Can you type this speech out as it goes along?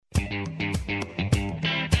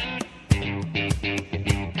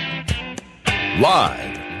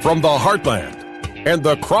Live from the heartland and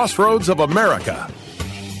the crossroads of America,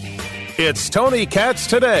 it's Tony Katz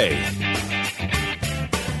Today.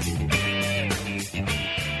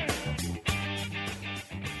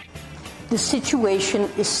 The situation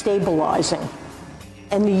is stabilizing,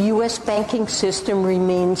 and the U.S. banking system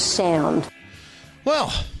remains sound.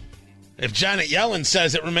 Well, if Janet Yellen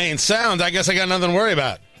says it remains sound, I guess I got nothing to worry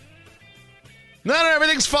about. No,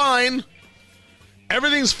 everything's fine.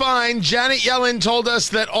 Everything's fine. Janet Yellen told us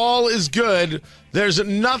that all is good. There's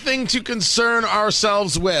nothing to concern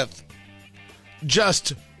ourselves with.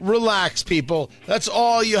 Just relax, people. That's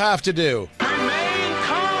all you have to do. Remain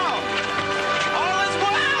calm. All is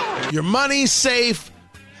well. Your money's safe.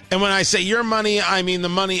 And when I say your money, I mean the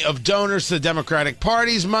money of donors to the Democratic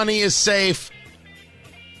Party's money is safe.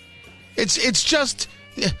 It's just,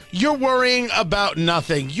 you're worrying about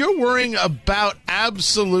nothing. You're worrying about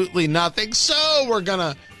absolutely nothing. So we're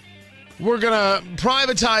gonna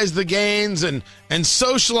privatize the gains and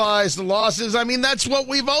socialize the losses. I mean, that's what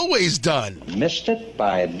we've always done. Missed it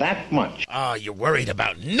by that much. Oh, you're worried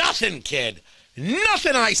about nothing, kid.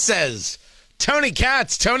 Nothing, I says. Tony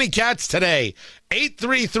Katz today.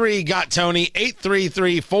 833-GOT-TONY,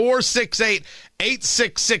 833-468-8669,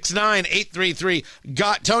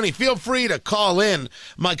 833-GOT-TONY. Feel free to call in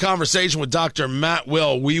my conversation with Dr. Matt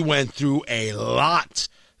Will. We went through a lot,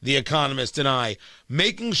 The Economist and I,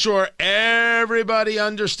 making sure everybody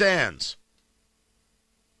understands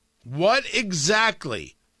what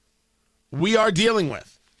exactly we are dealing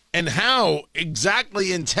with and how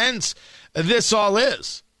exactly intense this all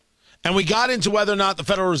is. And we got into whether or not the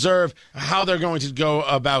Federal Reserve, how they're going to go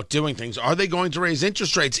about doing things. Are they going to raise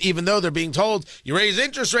interest rates, even though they're being told you raise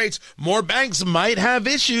interest rates, more banks might have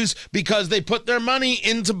issues because they put their money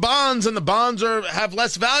into bonds and the bonds have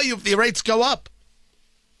less value if the rates go up.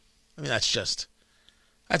 I mean, that's an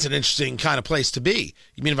interesting kind of place to be.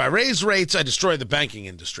 You mean if I raise rates, I destroy the banking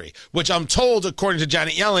industry, which I'm told, according to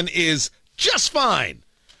Janet Yellen, is just fine.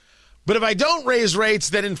 But if I don't raise rates,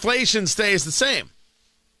 then inflation stays the same.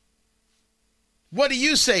 What do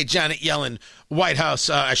you say, Janet Yellen, White House,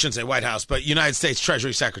 I shouldn't say White House, but United States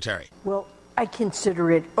Treasury Secretary? Well, I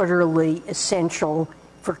consider it utterly essential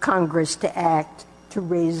for Congress to act to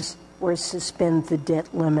raise or suspend the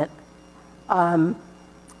debt limit. I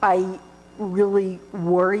really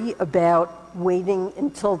worry about waiting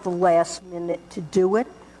until the last minute to do it.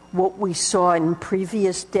 What we saw in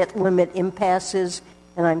previous debt limit impasses,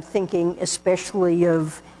 and I'm thinking especially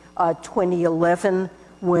of 2011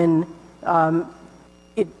 when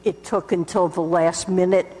it took until the last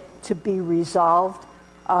minute to be resolved.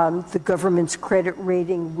 The government's credit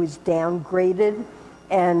rating was downgraded,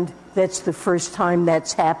 and that's the first time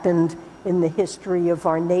that's happened in the history of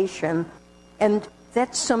our nation. And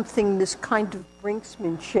that's something, this kind of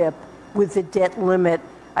brinksmanship with the debt limit,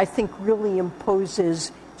 I think really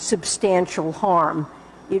imposes substantial harm.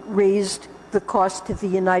 It raised the cost to the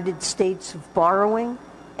United States of borrowing,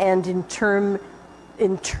 and in turn,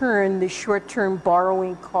 the short-term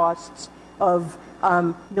borrowing costs of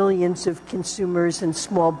millions of consumers and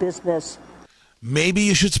small business. Maybe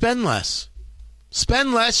you should spend less.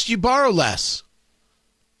 Spend less, you borrow less.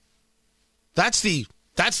 That's the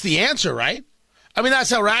answer, right? I mean, that's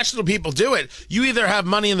how rational people do it. You either have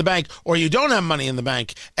money in the bank or you don't have money in the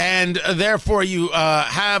bank, and therefore you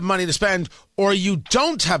have money to spend or you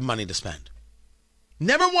don't have money to spend.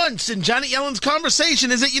 Never once in Janet Yellen's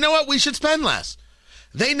conversation is it, you know what, we should spend less.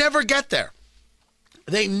 They never get there.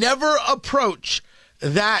 They never approach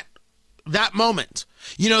that moment.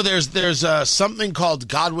 You know, there's something called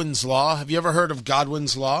Godwin's Law. Have you ever heard of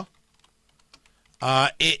Godwin's Law?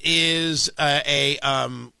 It is a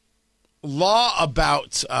law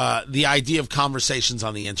about the idea of conversations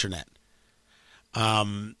on the internet.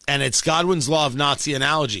 And it's Godwin's Law of Nazi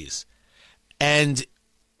analogies. And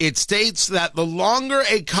it states that the longer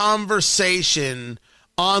a conversation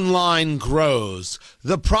online grows,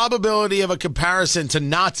 the probability of a comparison to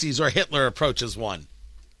Nazis or Hitler approaches one.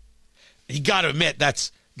 You got to admit,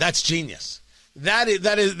 that's genius. That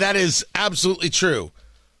is absolutely true.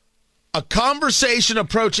 A conversation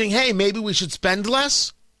approaching, hey, maybe we should spend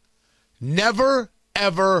less, never,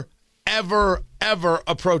 ever, ever, ever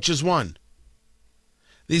approaches one.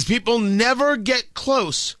 These people never get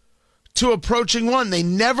close to approaching one. They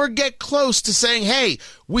never get close to saying, hey,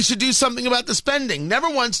 we should do something about the spending. Never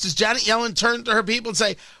once does Janet Yellen turn to her people and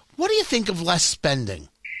say, what do you think of less spending?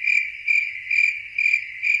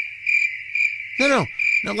 No,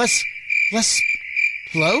 less,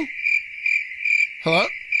 hello? Wait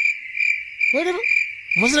a minute.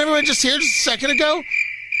 Wasn't everyone just here just a second ago?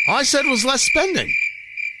 All I said was less spending.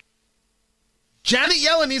 Janet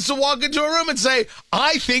Yellen needs to walk into a room and say,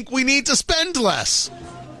 I think we need to spend less.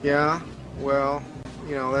 Yeah, well,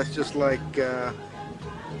 that's just like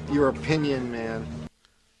your opinion, man.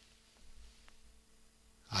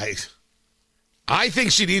 I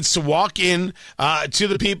think she needs to walk in to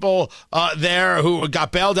the people there who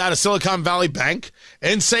got bailed out of Silicon Valley Bank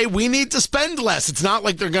and say, we need to spend less. It's not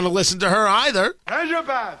like they're going to listen to her either. Treasure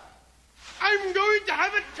bath. I'm going to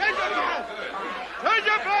have a treasure bath.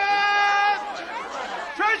 Treasure bath.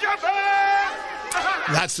 Treasure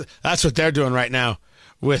bath. That's what they're doing right now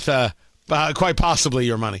with quite possibly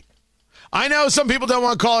your money. I know some people don't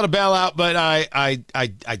want to call it a bailout, but I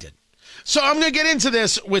did. So I'm going to get into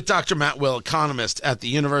this with Dr. Matt Will, economist at the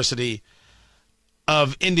University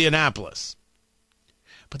of Indianapolis.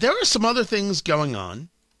 But there are some other things going on.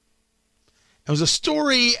 There was a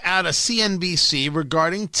story out of CNBC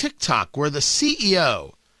regarding TikTok where the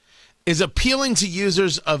CEO is appealing to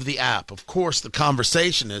users of the app. Of course, the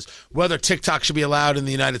conversation is whether TikTok should be allowed in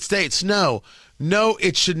the United States. No,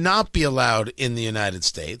 it should not be allowed in the United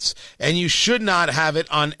States. And you should not have it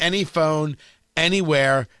on any phone,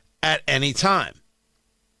 anywhere, at any time.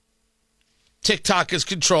 TikTok is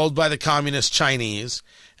controlled by the communist Chinese.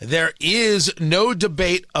 There is no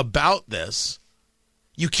debate about this.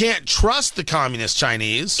 You can't trust the communist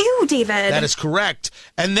Chinese. Ew, David. That is correct.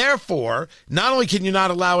 And therefore, not only can you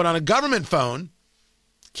not allow it on a government phone,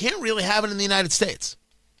 you can't really have it in the United States.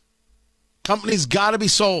 Companies got to be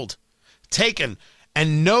sold, taken,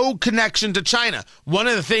 and no connection to China. One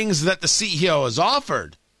of the things that the CEO has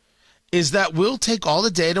offered is that we'll take all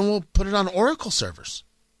the data and we'll put it on Oracle servers.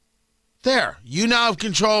 There, you now have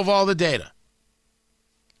control of all the data.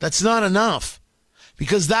 That's not enough,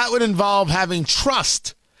 because that would involve having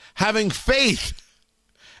trust, having faith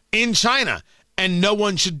in China, and no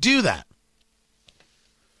one should do that.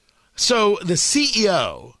 So the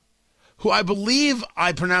CEO, who I believe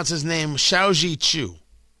I pronounce his name Xiaoji Chu,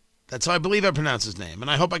 that's how I believe I pronounce his name,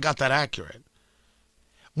 and I hope I got that accurate,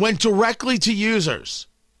 went directly to users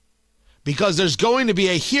because there's going to be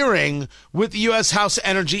a hearing with the U.S. House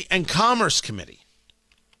Energy and Commerce Committee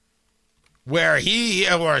where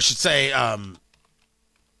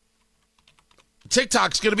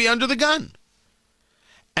TikTok's going to be under the gun.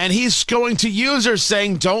 And he's going to users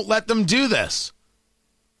saying, don't let them do this.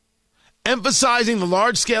 Emphasizing the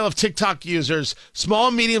large scale of TikTok users, small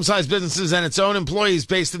and medium-sized businesses, and its own employees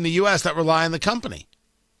based in the U.S. that rely on the company.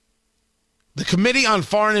 The Committee on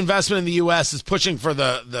Foreign Investment in the U.S. is pushing for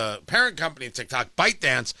the parent company of TikTok,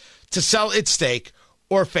 ByteDance, to sell its stake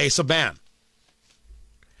or face a ban.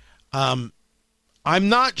 I'm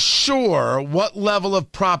not sure what level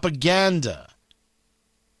of propaganda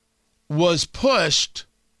was pushed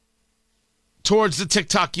towards the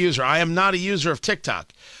TikTok user. I am not a user of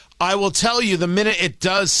TikTok. I will tell you, the minute it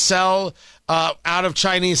does sell out of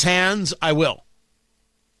Chinese hands, I will.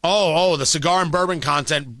 Oh, the cigar and bourbon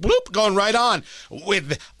content, bloop, going right on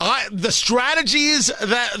with the strategies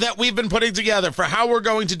that we've been putting together for how we're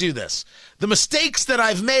going to do this. The mistakes that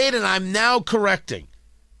I've made and I'm now correcting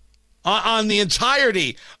on the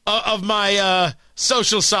entirety of my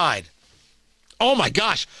social side. Oh my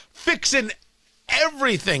gosh, fixing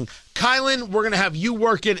everything. Kylan, we're going to have you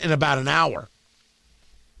working in about an hour.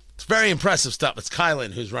 It's very impressive stuff. It's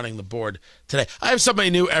Kylan who's running the board today. I have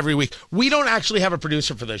somebody new every week. We don't actually have a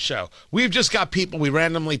producer for this show. We've just got people we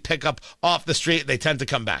randomly pick up off the street. They tend to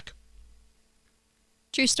come back.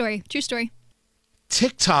 True story. True story.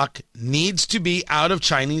 TikTok needs to be out of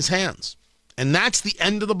Chinese hands. And that's the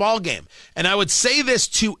end of the ball game. And I would say this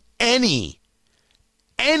to any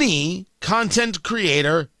content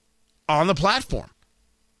creator on the platform.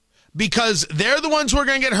 Because they're the ones who are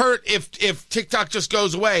going to get hurt if TikTok just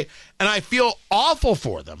goes away. And I feel awful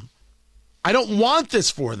for them. I don't want this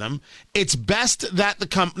for them. It's best that the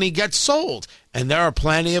company gets sold. And there are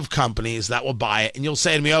plenty of companies that will buy it. And you'll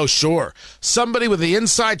say to me, oh, sure, somebody with the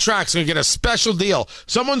inside track is going to get a special deal.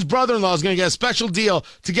 Someone's brother-in-law is going to get a special deal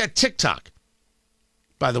to get TikTok.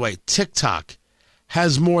 By the way, TikTok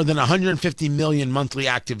has more than 150 million monthly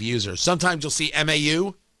active users. Sometimes you'll see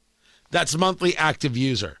MAU. That's monthly active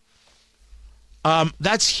user.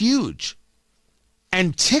 That's huge.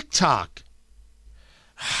 And TikTok,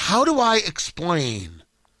 how do I explain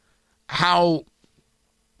how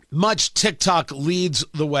much TikTok leads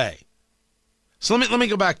the way? So let me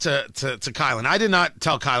go back to Kylan. I did not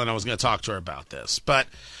tell Kylan I was going to talk to her about this, but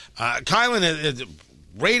Kylan is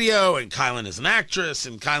radio, and Kylan is an actress,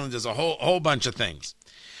 and Kylan does a whole bunch of things.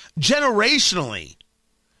 Generationally,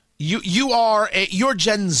 you're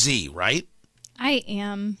Gen Z, right? I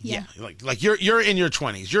am. Yeah. Like you're in your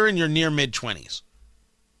 20s. You're in your near mid 20s.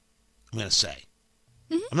 I'm going to say.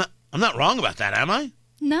 Mm-hmm. I'm not wrong about that, am I?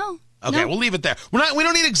 No. Okay, no. we'll leave it there. We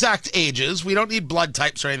don't need exact ages. We don't need blood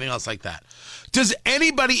types or anything else like that. Does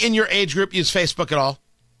anybody in your age group use Facebook at all?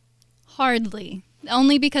 Hardly.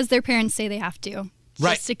 Only because their parents say they have to.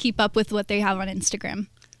 Right. Just to keep up with what they have on Instagram.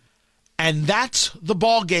 And that's the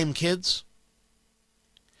ball game, kids.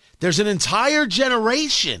 There's an entire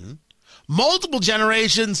generation, multiple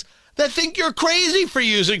generations, that think you're crazy for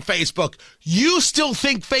using Facebook. You still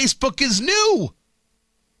think Facebook is new.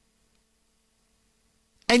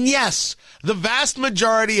 And yes, the vast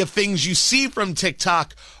majority of things you see from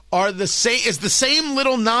TikTok are the same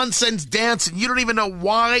little nonsense dance, and you don't even know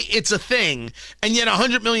why it's a thing, and yet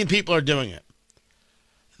 100 million people are doing it.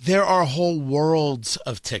 There are whole worlds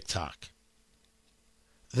of TikTok.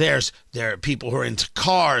 There are people who are into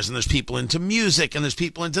cars, and there's people into music, and there's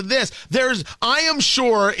people into this. I am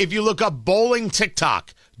sure if you look up bowling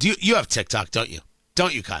TikTok, you have TikTok, don't you?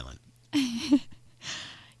 Don't you, Kylan?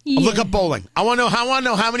 Yeah. Look up bowling. I want to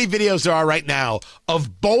know how many videos there are right now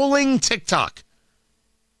of bowling TikTok.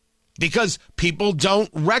 Because people don't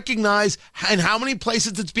recognize in how many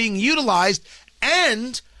places it's being utilized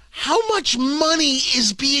and how much money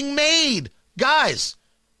is being made. Guys,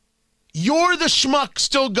 you're the schmuck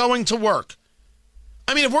still going to work.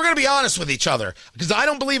 I mean, if we're going to be honest with each other, because I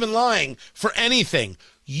don't believe in lying for anything,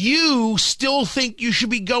 you still think you should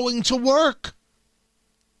be going to work.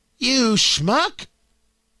 You schmuck.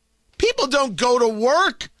 People don't go to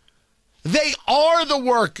work. They are the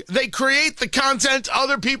work. They create the content.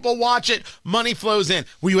 Other people watch it. Money flows in.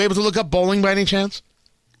 Were you able to look up bowling by any chance?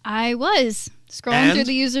 I was scrolling through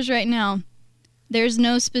the users right now. There's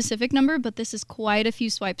no specific number, but this is quite a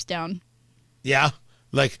few swipes down. Yeah,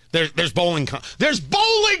 like there's bowling. There's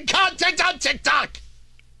bowling content on TikTok.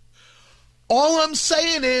 All I'm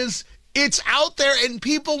saying is it's out there and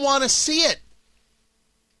people want to see it.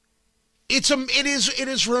 It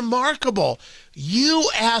is remarkable. You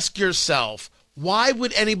ask yourself, why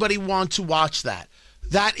would anybody want to watch that?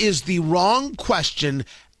 That is the wrong question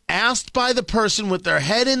asked by the person with their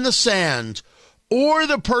head in the sand or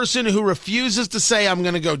the person who refuses to say, I'm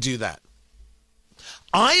going to go do that.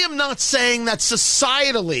 I am not saying that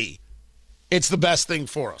societally it's the best thing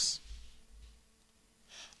for us.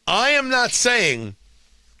 I am not saying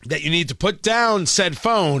that you need to put down said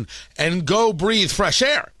phone and go breathe fresh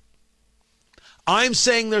air. I'm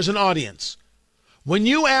saying there's an audience. When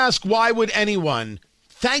you ask, why would anyone,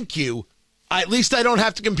 thank you, at least I don't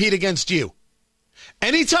have to compete against you.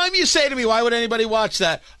 Anytime you say to me, why would anybody watch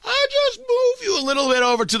that? I just move you a little bit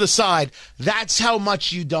over to the side. That's how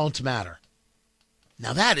much you don't matter.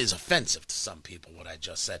 Now, that is offensive to some people, what I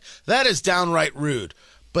just said. That is downright rude.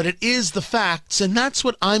 But it is the facts, and that's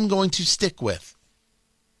what I'm going to stick with.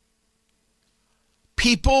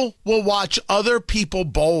 People will watch other people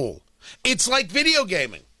bowl. It's like video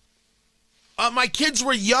gaming. My kids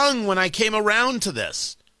were young when I came around to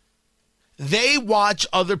this. They watch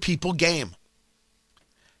other people game.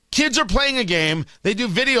 Kids are playing a game, they do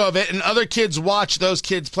video of it, and other kids watch those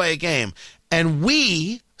kids play a game. And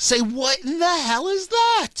we say, what in the hell is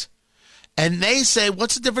that? And they say,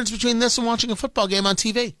 what's the difference between this and watching a football game on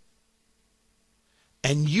TV?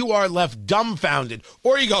 And you are left dumbfounded.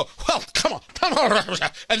 Or you go, well, come on.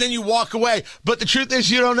 And then you walk away. But the truth is,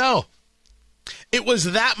 you don't know. It was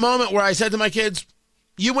that moment where I said to my kids,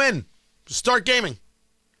 you win. Start gaming.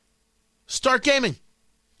 Start gaming.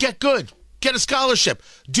 Get good. Get a scholarship.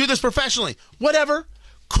 Do this professionally. Whatever.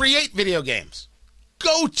 Create video games.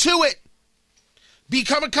 Go to it.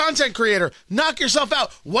 Become a content creator. Knock yourself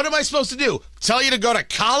out. What am I supposed to do? Tell you to go to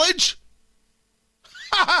college?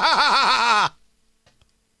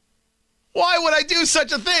 Why would I do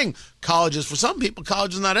such a thing? College is for some people.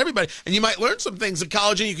 College is not everybody. And you might learn some things at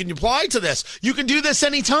college and you can apply to this. You can do this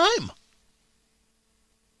anytime.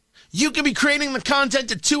 You can be creating the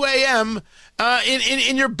content at 2 a.m.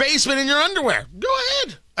 In your basement in your underwear. Go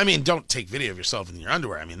ahead. I mean, don't take video of yourself in your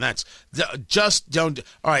underwear. I mean, that's just don't.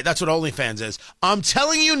 All right, that's what OnlyFans is. I'm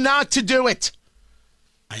telling you not to do it.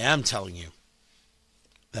 I am telling you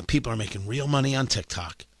that people are making real money on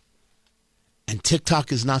TikTok. And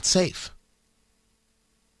TikTok is not safe.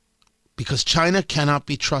 Because China cannot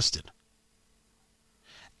be trusted.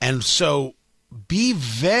 And so be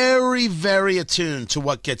very, very attuned to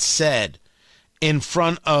what gets said in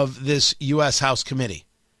front of this U.S. House committee.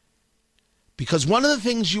 Because one of the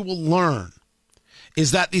things you will learn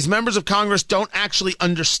is that these members of Congress don't actually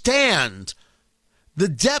understand the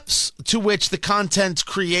depths to which the content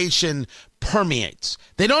creation permeates.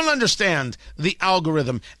 They don't understand the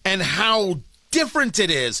algorithm and how different it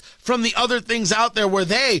is from the other things out there where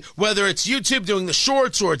whether it's YouTube doing the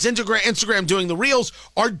shorts or it's Instagram doing the reels,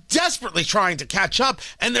 are desperately trying to catch up,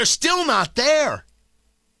 and they're still not there.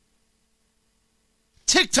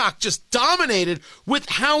 TikTok just dominated with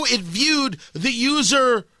how it viewed the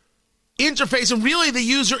user interface and really the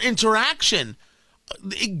user interaction.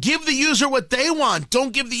 Give the user what they want.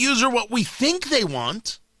 Don't give the user what we think they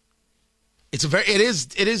want. It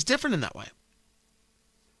is different in that way.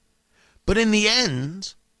 But in the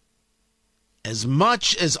end, as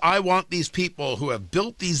much as I want these people who have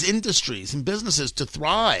built these industries and businesses to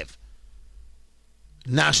thrive,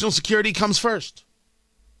 national security comes first.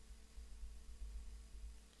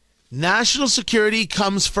 National security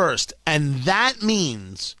comes first, and that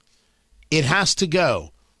means it has to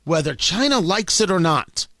go, whether China likes it or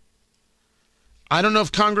not. I don't know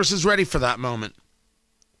if Congress is ready for that moment,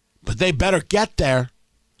 but they better get there,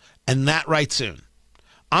 and that right soon.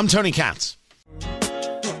 I'm Tony Katz.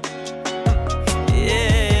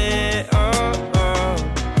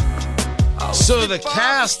 So the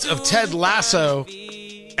cast of Ted Lasso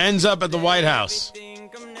ends up at the White House.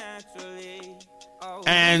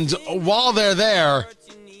 And while they're there,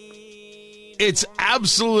 it's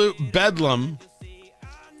absolute bedlam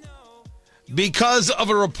because of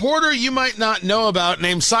a reporter you might not know about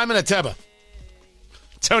named Simon Ateba.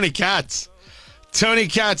 Tony Katz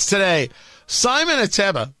today. Simon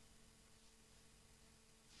Ateba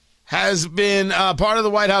has been part of the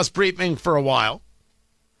White House briefing for a while.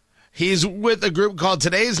 He's with a group called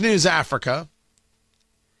Today's News Africa.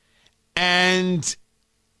 And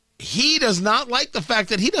he does not like the fact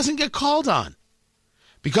that he doesn't get called on.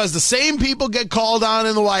 Because the same people get called on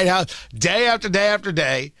in the White House day after day after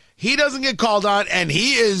day. He doesn't get called on, and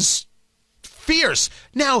he is fierce.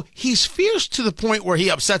 Now, he's fierce to the point where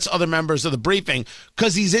he upsets other members of the briefing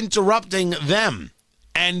because he's interrupting them.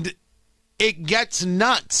 And it gets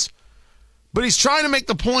nuts. But he's trying to make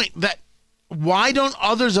the point that why don't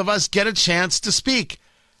others of us get a chance to speak?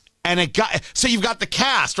 And so you've got the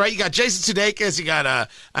cast, right? You got Jason Sudeikis, you got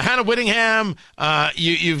Hannah Whittingham,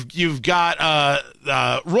 you've got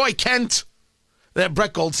Roy Kent, that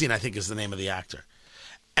Brett Goldstein, I think, is the name of the actor.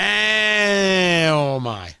 And oh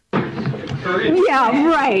my. Yeah,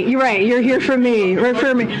 right. You're right. You're here for me. No.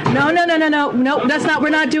 That's not. We're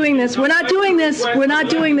not doing this. We're not doing this. We're not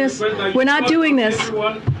doing this. We're not doing this.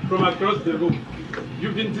 From across the room.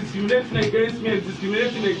 You've been discriminating against me and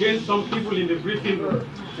discriminating against some people in the briefing room.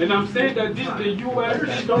 And I'm saying that this is the U.S.,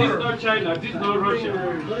 this is not China, this is not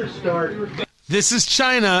Russia. Let her start. This is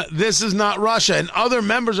China, this is not Russia. And other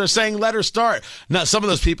members are saying, let her start. Now, some of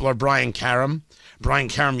those people are Brian Karem. Brian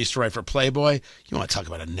Karem used to write for Playboy. You want to talk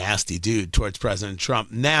about a nasty dude towards President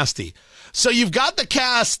Trump. Nasty. So you've got the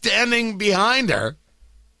cast standing behind her.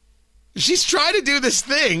 She's trying to do this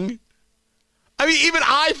thing. I mean, even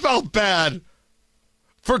I felt bad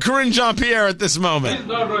for Karine Jean-Pierre at this moment. This is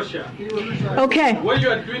not Russia. Okay. What you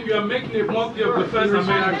are doing, you are making a mockery of the first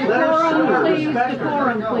Amendment.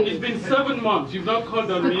 Decorum, please. It's been 7 months. You've not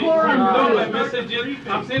called on me. You've not my messages.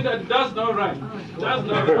 I'm saying that's not right. That's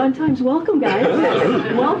not right. On times, welcome, guys.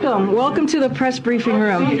 Welcome to the press briefing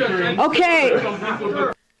room.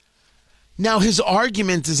 Okay. Now, his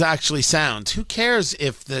argument is actually sound. Who cares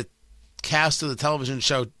if the cast of the television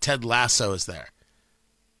show Ted Lasso is there?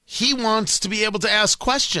 He wants to be able to ask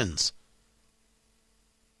questions.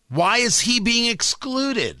 Why is he being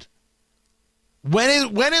excluded? When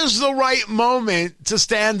is the right moment to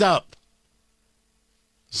stand up?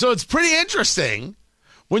 So it's pretty interesting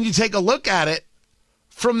when you take a look at it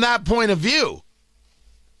from that point of view.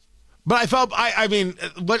 But I mean,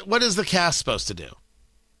 what is the cast supposed to do?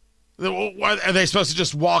 Are they supposed to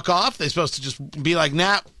just walk off? They're supposed to just be like,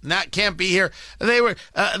 Nat can't be here. They were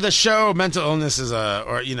the show. Mental illness is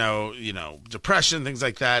or depression, things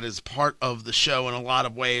like that is part of the show in a lot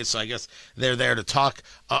of ways. So I guess they're there to talk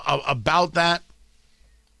about that.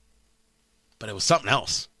 But it was something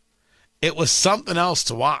else. It was something else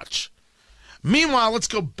to watch. Meanwhile, let's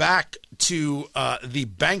go back to the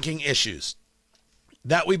banking issues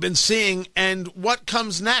that we've been seeing and what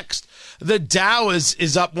comes next. The Dow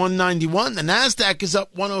is up 191. The NASDAQ is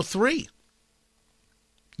up 103.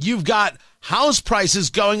 You've got house prices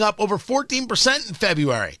going up over 14% in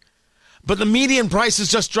February. But the median prices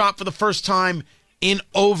just dropped for the first time in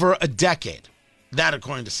over a decade. That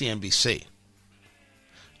according to CNBC.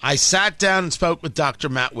 I sat down and spoke with Dr.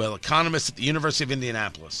 Matt Will, economist at the University of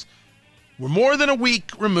Indianapolis. We're more than a week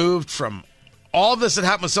removed from all this that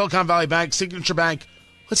happened with Silicon Valley Bank, Signature Bank.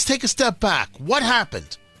 Let's take a step back. What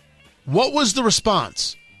happened? What was the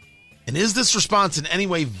response? And is this response in any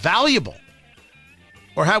way valuable?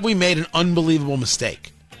 Or have we made an unbelievable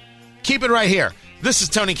mistake? Keep it right here. This is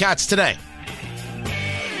Tony Katz Today.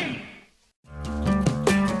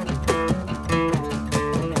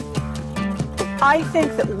 I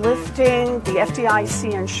think that lifting the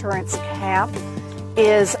FDIC insurance cap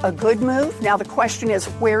is a good move. Now, the question is,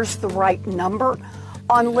 where's the right number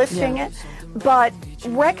on lifting it? But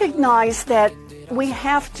recognize that we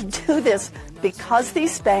have to do this because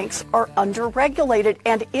these banks are under-regulated.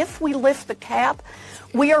 And if we lift the cap,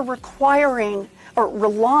 we are requiring or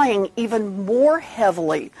relying even more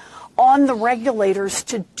heavily on the regulators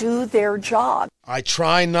to do their job. I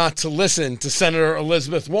try not to listen to Senator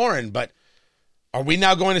Elizabeth Warren, but are we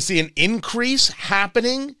now going to see an increase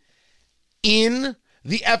happening in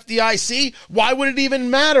the FDIC? Why would it even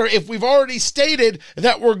matter if we've already stated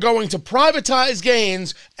that we're going to privatize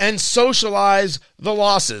gains and socialize the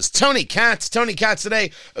losses? Tony Katz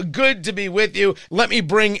Today. Good to be with you. Let me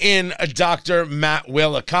bring in Dr. Matt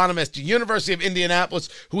Will, economist, University of Indianapolis,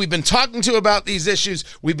 who we've been talking to about these issues.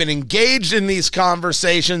 We've been engaged in these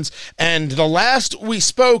conversations. And the last we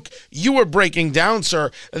spoke, you were breaking down, sir,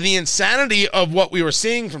 the insanity of what we were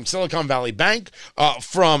seeing from Silicon Valley Bank,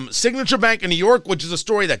 from Signature Bank in New York, which is a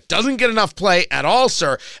story that doesn't get enough play at all,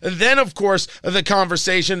 sir. Then, of course, the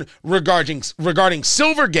conversation regarding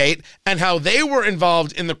Silvergate and how they were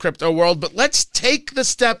involved in the crypto world. But let's take the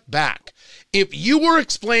step back. If you were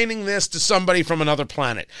explaining this to somebody from another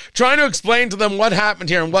planet, trying to explain to them what happened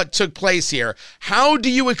here and what took place here, how do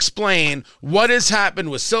you explain what has happened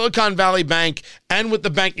with Silicon Valley Bank and with the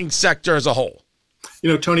banking sector as a whole? You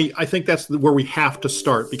know, Tony, I think that's where we have to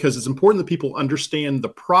start, because it's important that people understand the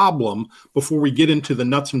problem before we get into the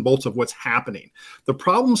nuts and bolts of what's happening. The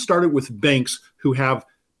problem started with banks who have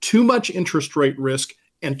too much interest rate risk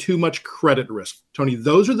and too much credit risk. Tony,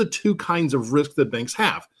 those are the two kinds of risk that banks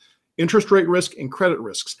have: interest rate risk and credit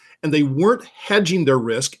risks. And they weren't hedging their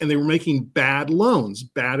risk, and they were making bad loans,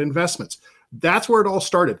 bad investments. That's where it all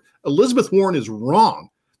started. Elizabeth Warren is wrong.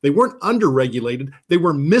 They weren't under-regulated, they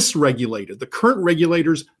were misregulated. The current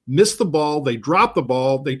regulators missed the ball, they dropped the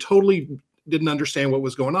ball, they totally didn't understand what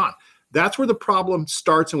was going on. That's where the problem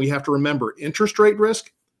starts, and we have to remember interest rate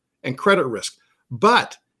risk and credit risk.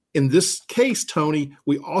 But in this case, Tony,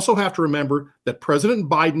 we also have to remember that President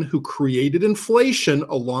Biden, who created inflation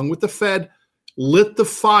along with the Fed, lit the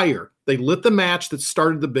fire. They lit the match that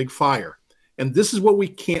started the big fire. And this is what we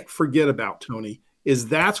can't forget about, Tony, is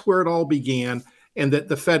that's where it all began. And that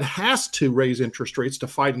the Fed has to raise interest rates to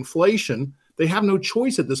fight inflation. They have no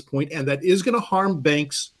choice at this point, and that is going to harm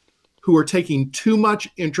banks who are taking too much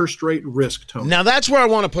interest rate risk, Tony. Now, that's where I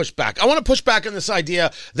want to push back. I want to push back on this idea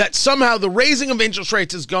that somehow the raising of interest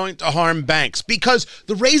rates is going to harm banks, because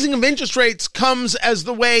the raising of interest rates comes as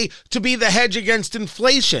the way to be the hedge against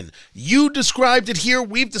inflation. You described it here.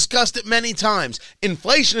 We've discussed it many times.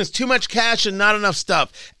 Inflation is too much cash and not enough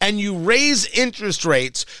stuff, and you raise interest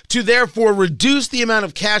rates to therefore reduce the amount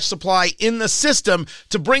of cash supply in the system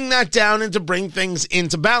to bring that down and to bring things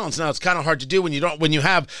into balance. Now, it's kind of hard to do when you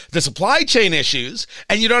have the supply chain issues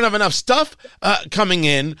and you don't have enough stuff coming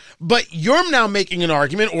in, but you're now making an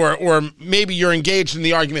argument, or maybe you're engaged in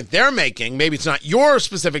the argument they're making, maybe it's not your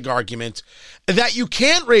specific argument, that you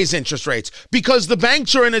can't raise interest rates because the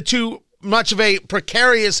banks are in a too much of a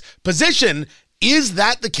precarious position. Is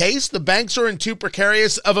that the case? The banks are in too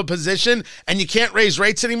precarious of a position and you can't raise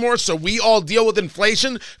rates anymore, so we all deal with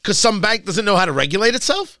inflation because some bank doesn't know how to regulate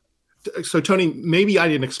itself? So, Tony, maybe I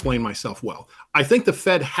didn't explain myself well. I think the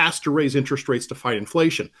Fed has to raise interest rates to fight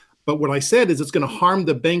inflation. But what I said is it's going to harm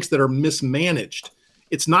the banks that are mismanaged.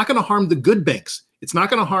 It's not going to harm the good banks. It's not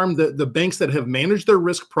going to harm the banks that have managed their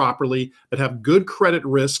risk properly, that have good credit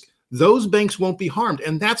risk. Those banks won't be harmed.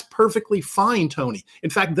 And that's perfectly fine, Tony. In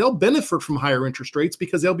fact, they'll benefit from higher interest rates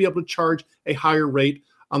because they'll be able to charge a higher rate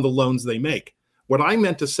on the loans they make. What I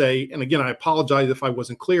meant to say, and again, I apologize if I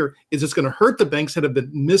wasn't clear, is it's going to hurt the banks that have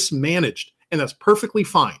been mismanaged, and that's perfectly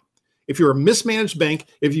fine. If you're a mismanaged bank,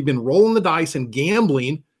 if you've been rolling the dice and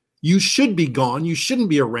gambling, you should be gone. You shouldn't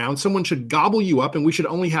be around. Someone should gobble you up, and we should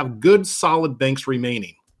only have good, solid banks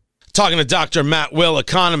remaining. Talking to Dr. Matt Will,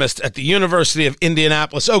 economist at the University of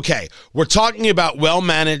Indianapolis. Okay, we're talking about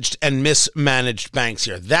well-managed and mismanaged banks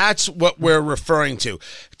here. That's what we're referring to.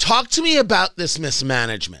 Talk to me about this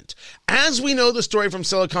mismanagement. As we know the story from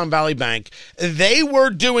Silicon Valley Bank, they were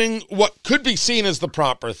doing what could be seen as the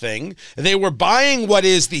proper thing. They were buying what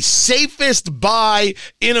is the safest buy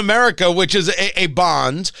in America, which is a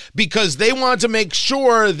bond, because they wanted to make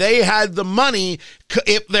sure they had the money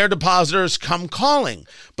if their depositors come calling.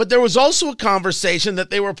 But there was also a conversation that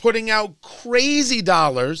they were putting out crazy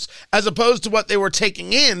dollars as opposed to what they were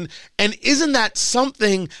taking in. And isn't that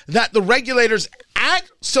something that the regulators at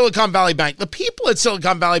Silicon Valley Bank, the people at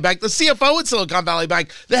Silicon Valley Bank, the CFO at Silicon Valley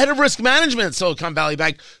Bank, the head of risk management at Silicon Valley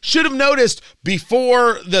Bank should have noticed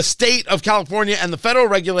before the state of California and the federal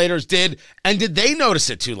regulators did, and did they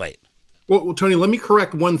notice it too late? Well, Tony, let me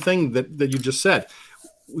correct one thing that you just said.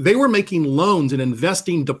 They were making loans and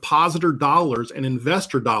investing depositor dollars and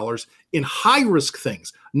investor dollars in high-risk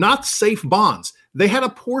things, not safe bonds. They had a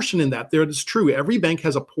portion in that. There, it's true. Every bank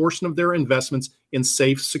has a portion of their investments in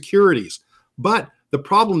safe securities. But the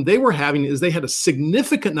problem they were having is they had a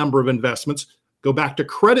significant number of investments, go back to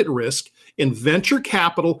credit risk, in venture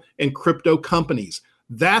capital and crypto companies.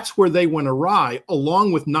 That's where they went awry,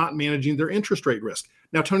 along with not managing their interest rate risk.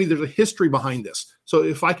 Now, Tony, there's a history behind this. So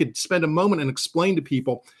if I could spend a moment and explain to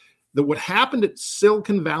people that what happened at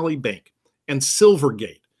Silicon Valley Bank and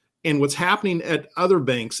Silvergate and what's happening at other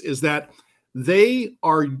banks is that they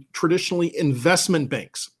are traditionally investment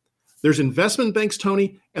banks. There's investment banks,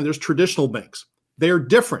 Tony, and there's traditional banks. They are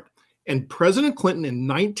different. And President Clinton in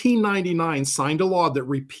 1999 signed a law that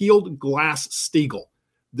repealed Glass-Steagall.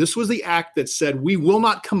 This was the act that said we will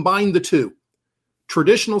not combine the two.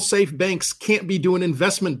 Traditional safe banks can't be doing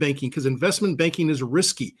investment banking because investment banking is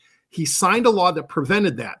risky. He signed a law that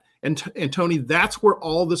prevented that. And Tony, that's where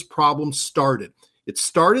all this problem started. It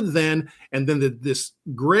started then, and then this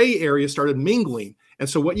gray area started mingling. And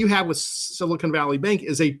so what you have with Silicon Valley Bank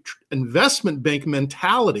is a investment bank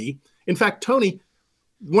mentality. In fact, Tony,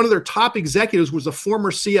 one of their top executives was a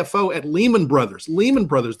former CFO at Lehman Brothers. Lehman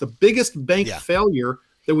Brothers, the biggest bank failure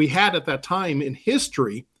that we had at that time in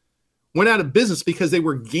history, went out of business because they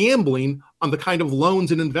were gambling on the kind of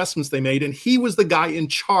loans and investments they made. And he was the guy in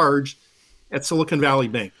charge at Silicon Valley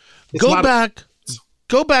Bank. Go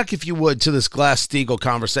back, if you would, to this Glass-Steagall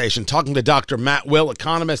conversation, talking to Dr. Matt Will,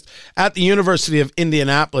 economist at the University of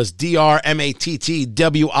Indianapolis,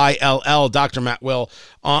 DRMATTWILL, Dr. Matt Will,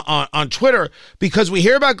 on Twitter, because we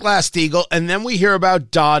hear about Glass-Steagall and then we hear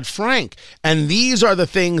about Dodd-Frank. And these are the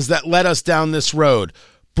things that led us down this road.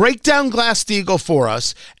 Break down Glass-Steagall for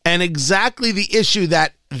us and exactly the issue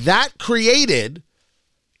that created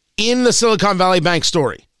in the Silicon Valley Bank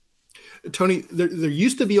story. Tony, there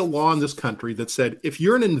used to be a law in this country that said if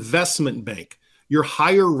you're an investment bank, you're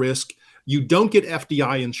higher risk, you don't get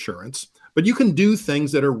FDI insurance, but you can do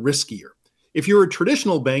things that are riskier. If you're a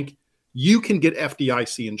traditional bank, you can get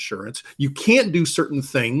FDIC insurance. You can't do certain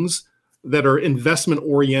things that are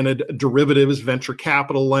investment-oriented derivatives, venture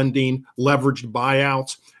capital lending, leveraged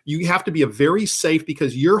buyouts. You have to be very safe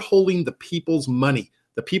because you're holding the people's money.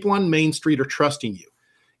 The people on Main Street are trusting you.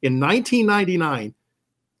 In 1999,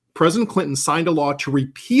 President Clinton signed a law to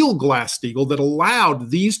repeal Glass-Steagall that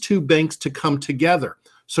allowed these two banks to come together.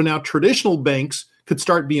 So now traditional banks could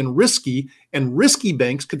start being risky and risky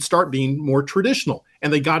banks could start being more traditional.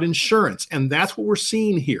 And they got insurance. And that's what we're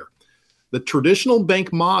seeing here. The traditional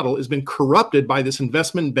bank model has been corrupted by this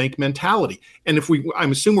investment bank mentality. And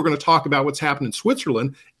I'm assuming we're going to talk about what's happened in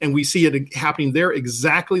Switzerland, and we see it happening there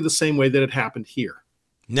exactly the same way that it happened here.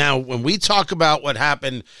 Now, when we talk about what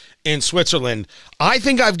happened in Switzerland, I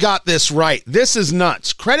think I've got this right. This is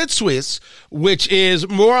nuts. Credit Suisse, which is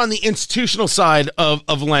more on the institutional side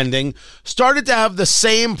of lending, started to have the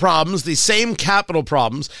same problems, the same capital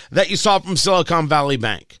problems that you saw from Silicon Valley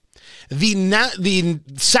Bank. The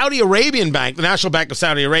Saudi Arabian Bank, the National Bank of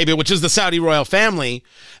Saudi Arabia, which is the Saudi royal family,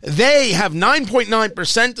 they have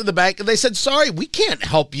 9.9% of the bank. And they said, sorry, we can't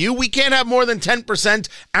help you. We can't have more than 10%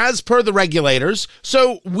 as per the regulators.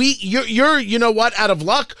 So you're you know what, out of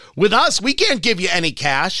luck with us. We can't give you any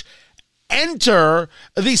cash. Enter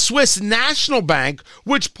the Swiss National Bank,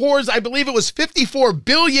 which pours, I believe it was $54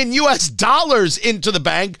 billion into the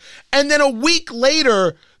bank. And then a week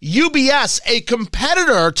later, UBS, a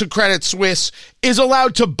competitor to Credit Suisse, is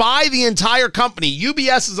allowed to buy the entire company.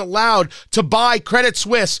 UBS is allowed to buy Credit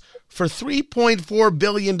Suisse for $3.4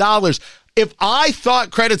 billion. If I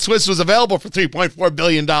thought Credit Suisse was available for $3.4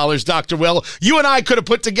 billion, Dr. Will, you and I could have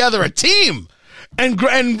put together a team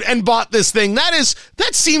and bought this thing. That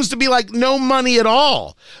seems to be like no money at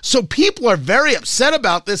all. So people are very upset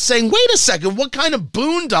about this, saying, wait a second, what kind of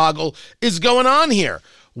boondoggle is going on here?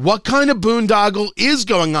 What kind of boondoggle is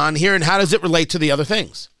going on here, and how does it relate to the other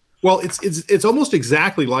things? Well, it's almost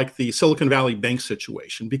exactly like the Silicon Valley Bank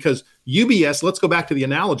situation, because UBS, let's go back to the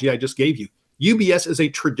analogy I just gave you. UBS is a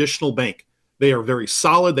traditional bank. They are very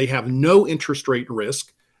solid. They have no interest rate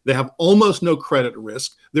risk. They have almost no credit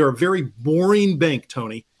risk. They're a very boring bank,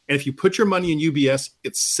 Tony. And if you put your money in UBS,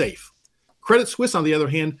 it's safe. Credit Suisse, on the other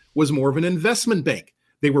hand, was more of an investment bank.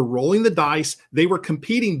 They were rolling the dice. They were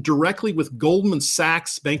competing directly with Goldman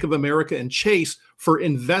Sachs, Bank of America, and Chase for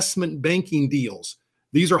investment banking deals.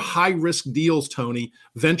 These are high-risk deals, Tony,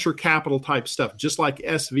 venture capital type stuff, just like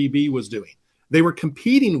SVB was doing. They were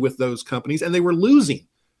competing with those companies, and they were losing.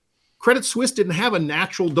 Credit Suisse didn't have a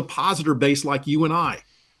natural depositor base like you and I.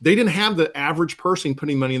 They didn't have the average person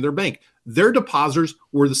putting money in their bank. Their depositors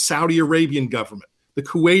were the Saudi Arabian government, the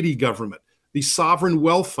Kuwaiti government, these sovereign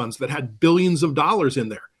wealth funds that had billions of dollars in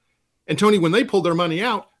there. And Tony, when they pulled their money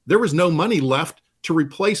out, there was no money left to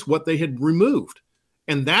replace what they had removed.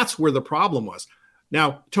 And that's where the problem was.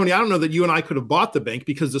 Now, Tony, I don't know that you and I could have bought the bank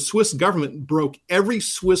because the Swiss government broke every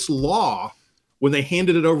Swiss law when they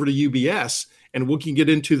handed it over to UBS. And we can get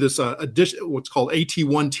into this what's called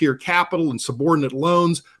AT1 tier capital and subordinate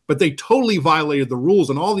loans, but they totally violated the rules.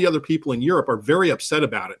 And all the other people in Europe are very upset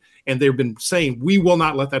about it. And they've been saying, we will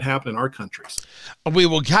not let that happen in our countries. We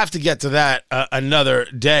will have to get to that another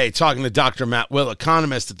day, talking to Dr. Matt Will,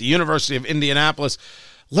 economist at the University of Indianapolis.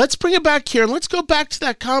 Let's bring it back here, and let's go back to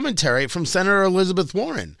that commentary from Senator Elizabeth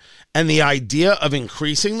Warren and the idea of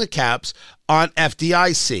increasing the caps on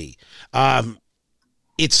FDIC.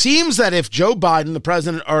 It seems that if Joe Biden, the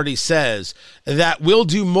president, already says that we'll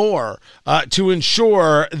do more to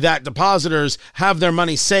ensure that depositors have their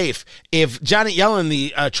money safe, if Janet Yellen,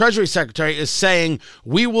 the Treasury Secretary, is saying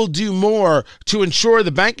we will do more to ensure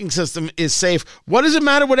the banking system is safe, what does it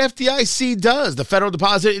matter what FDIC does, the Federal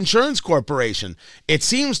Deposit Insurance Corporation? It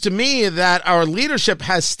seems to me that our leadership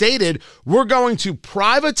has stated we're going to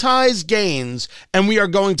privatize gains and we are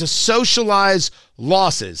going to socialize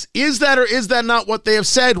losses. Is that or is that not what they have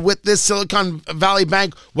said with this Silicon Valley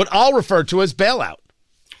Bank, what I'll refer to as bailout?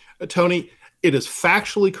 Tony, it is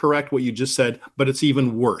factually correct what you just said, but it's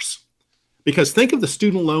even worse. Because think of the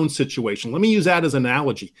student loan situation. Let me use that as an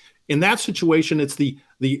analogy. In that situation, it's the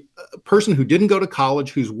person who didn't go to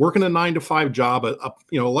college, who's working a 9-to-5 job,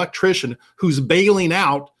 electrician, who's bailing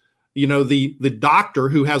out, the doctor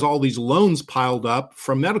who has all these loans piled up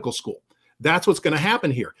from medical school. That's what's going to happen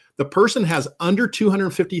here. The person has under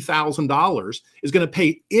 $250,000 is going to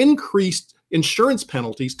pay increased insurance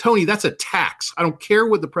penalties. Tony, that's a tax. I don't care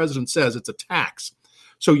what the president says, it's a tax.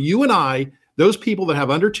 So you and I, those people that have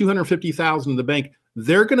under $250,000 in the bank,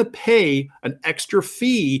 they're going to pay an extra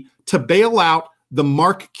fee to bail out the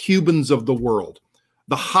Mark Cubans of the world,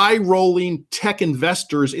 the high-rolling tech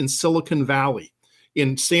investors in Silicon Valley,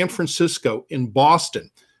 in San Francisco, in Boston.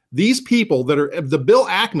 These people that are the Bill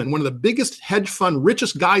Ackman, one of the biggest hedge fund,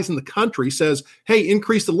 richest guys in the country, says, hey,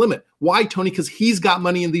 increase the limit. Why, Tony? Because he's got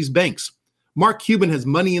money in these banks. Mark Cuban has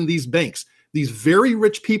money in these banks. These very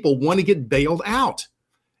rich people want to get bailed out.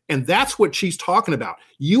 And that's what she's talking about.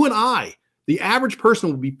 You and I, the average person,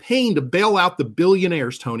 will be paying to bail out the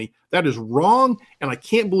billionaires, Tony. That is wrong. And I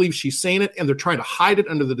can't believe she's saying it. And they're trying to hide it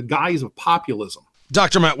under the guise of populism.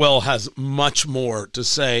 Dr. Matt Will has much more to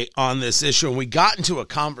say on this issue. And we got into a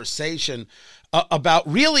conversation about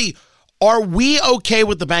really, are we okay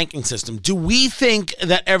with the banking system? Do we think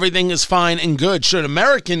that everything is fine and good? Should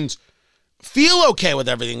Americans feel okay with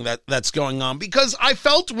everything that's going on? Because I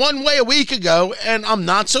felt one way a week ago, and I'm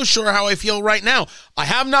not so sure how I feel right now. I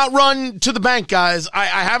have not run to the bank, guys. I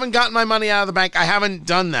haven't gotten my money out of the bank. I haven't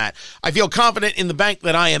done that. I feel confident in the bank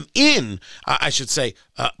that I am in. I should say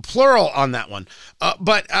plural on that one.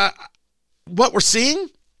 But what we're seeing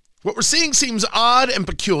seems odd and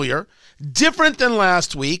peculiar, different than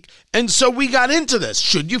last week. And so we got into this.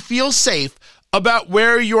 Should you feel safe about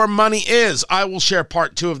where your money is? I will share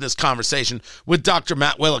part 2 of this conversation with Dr.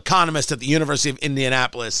 Matt Will, economist at the University of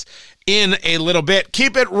Indianapolis, in a little bit.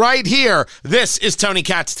 Keep it right here. This is Tony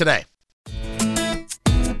Katz Today.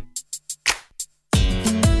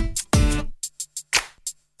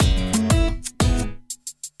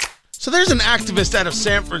 So there's an activist out of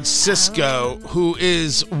San Francisco who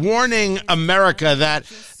is warning America that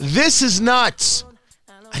this is nuts.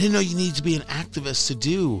 I didn't know you need to be an activist to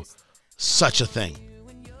do such a thing.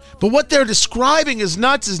 But what they're describing as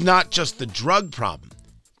nuts is not just the drug problem,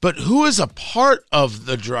 but who is a part of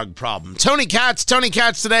the drug problem. Tony Katz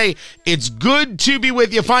Today. It's good to be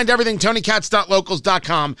with you. Find everything,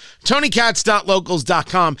 TonyKatz.locals.com,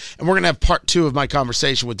 TonyKatz.locals.com. And we're going to have part 2 of my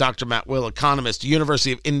conversation with Dr. Matt Will, economist,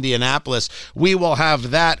 University of Indianapolis. We will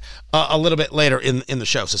have that a little bit later in the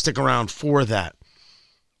show, so stick around for that.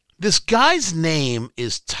 This guy's name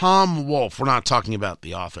is Tom Wolfe. We're not talking about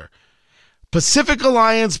the author. Pacific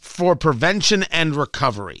Alliance for Prevention and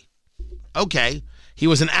Recovery. Okay, he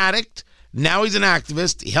was an addict. Now he's an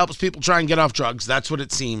activist. He helps people try and get off drugs. That's what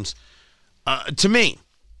it seems to me.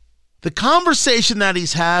 The conversation that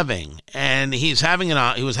he's having, and he was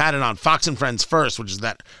had it on Fox and Friends First, which is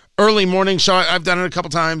that early morning show. I've done it a couple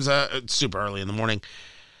times. It's super early in the morning.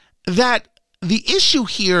 That the issue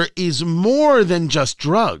here is more than just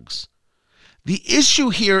drugs. The issue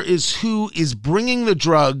here is who is bringing the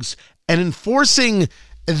drugs and enforcing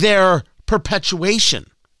their perpetuation.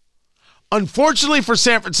 Unfortunately for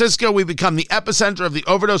San Francisco, we've become the epicenter of the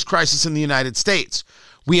overdose crisis in the United States.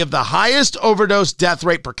 We have the highest overdose death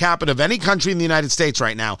rate per capita of any country in the United States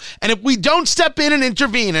right now. And if we don't step in and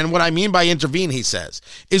intervene, and what I mean by intervene, he says,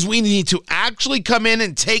 is we need to actually come in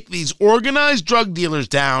and take these organized drug dealers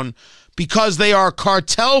down, because they are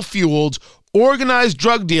cartel-fueled, organized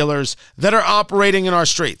drug dealers that are operating in our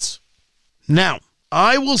streets. Now,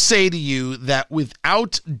 I will say to you that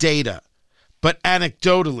without data, but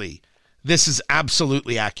anecdotally, this is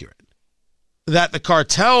absolutely accurate. That the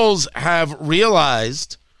cartels have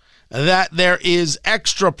realized that there is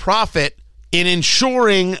extra profit in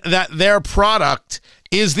ensuring that their product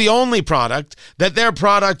is the only product, that their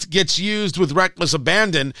product gets used with reckless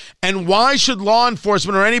abandon, and why should law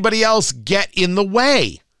enforcement or anybody else get in the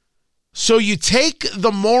way? So you take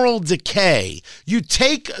the moral decay, you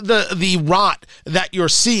take the rot that you're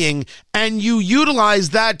seeing, and you utilize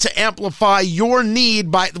that to amplify your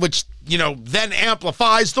need, by which, then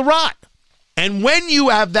amplifies the rot. And when you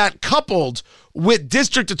have that coupled with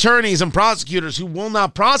district attorneys and prosecutors who will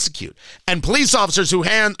not prosecute, and police officers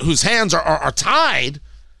whose hands are tied,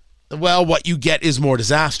 well, what you get is more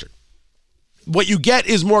disaster. What you get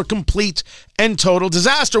is more complete and total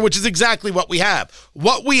disaster, which is exactly what we have.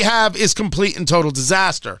 What we have is complete and total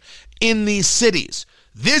disaster in these cities.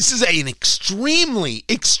 This is an extremely,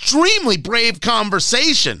 extremely brave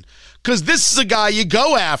conversation, because this is a guy you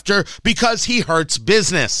go after because he hurts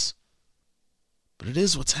business. But it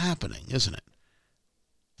is what's happening, isn't it?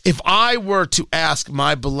 If I were to ask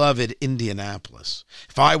my beloved Indianapolis,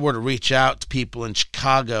 if I were to reach out to people in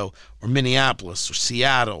Chicago or Minneapolis or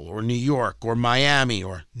Seattle or New York or Miami,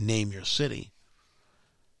 or name your city,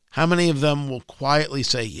 how many of them will quietly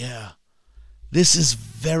say, yeah, this is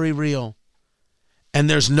very real, and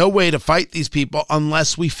there's no way to fight these people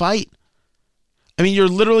unless we fight? I mean, you're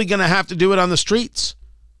literally going to have to do it on the streets.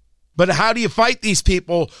 But how do you fight these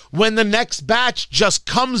people when the next batch just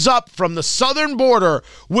comes up from the southern border,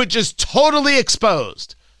 which is totally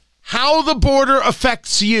exposed? How the border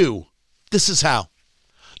affects you. This is how.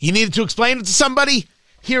 You needed to explain it to somebody?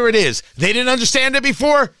 Here it is. They didn't understand it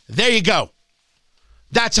before? There you go.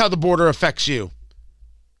 That's how the border affects you.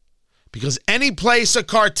 Because any place a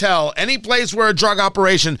cartel, any place where a drug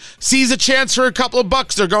operation sees a chance for a couple of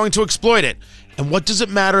bucks, they're going to exploit it. And what does it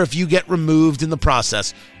matter if you get removed in the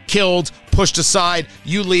process? Killed, pushed aside,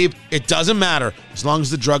 you leave, it doesn't matter as long as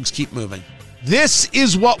the drugs keep moving. This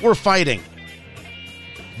is what we're fighting.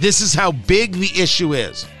 This is how big the issue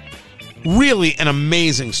is. Really an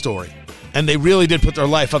amazing story. And they really did put their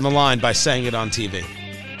life on the line by saying it on TV.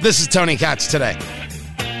 This is Tony Katz Today.